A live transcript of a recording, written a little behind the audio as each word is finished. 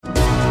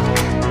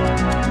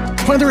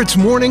Whether it's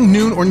morning,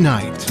 noon, or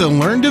night, the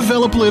Learn,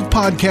 Develop, Live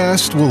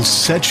podcast will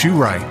set you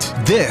right.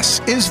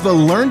 This is the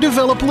Learn,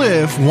 Develop,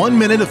 Live 1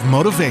 Minute of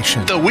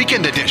Motivation, the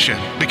weekend edition,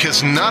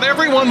 because not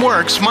everyone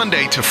works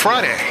Monday to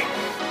Friday.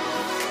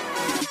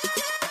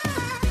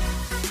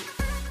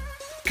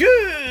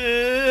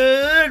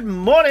 Good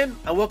morning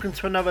and welcome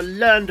to another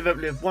Learn,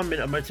 Develop, Live 1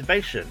 Minute of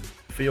Motivation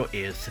for your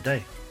ears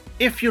today.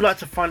 If you like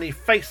to finally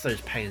face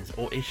those pains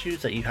or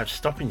issues that you have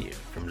stopping you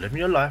from living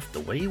your life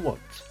the way you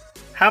want,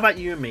 how about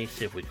you and me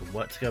see if we can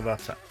work together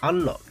to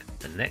unlock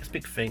the next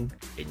big thing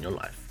in your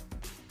life?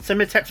 Send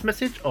me a text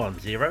message on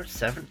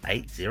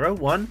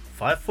 07801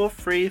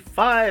 543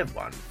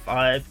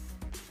 515.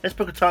 Let's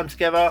book a time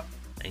together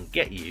and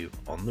get you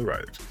on the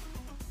road.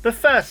 But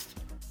first,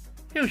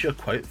 here's your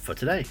quote for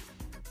today.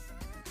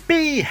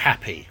 Be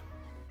happy,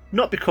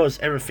 not because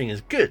everything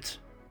is good,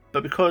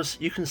 but because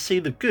you can see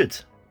the good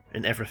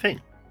in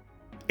everything.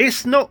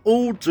 It's not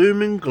all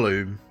doom and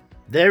gloom.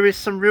 There is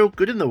some real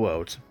good in the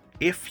world,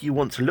 if you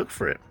want to look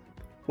for it.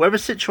 Whatever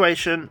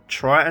situation,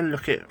 try and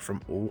look at it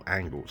from all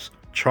angles.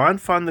 Try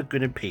and find the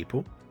good in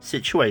people,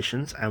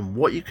 situations, and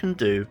what you can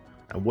do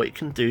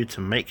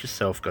to make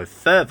yourself go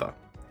further.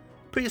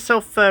 Put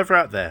yourself further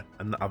out there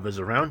and the others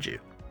around you.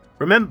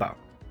 Remember,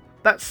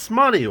 that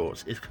smile of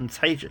yours is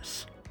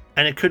contagious,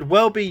 and it could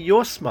well be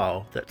your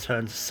smile that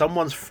turns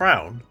someone's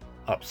frown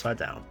upside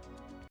down.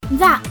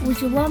 That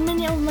was your 1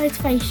 minute of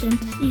motivation.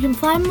 You can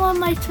find more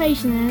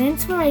motivation and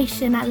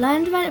inspiration at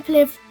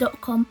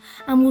learndeveloplive.com,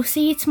 and we'll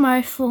see you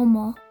tomorrow for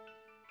more.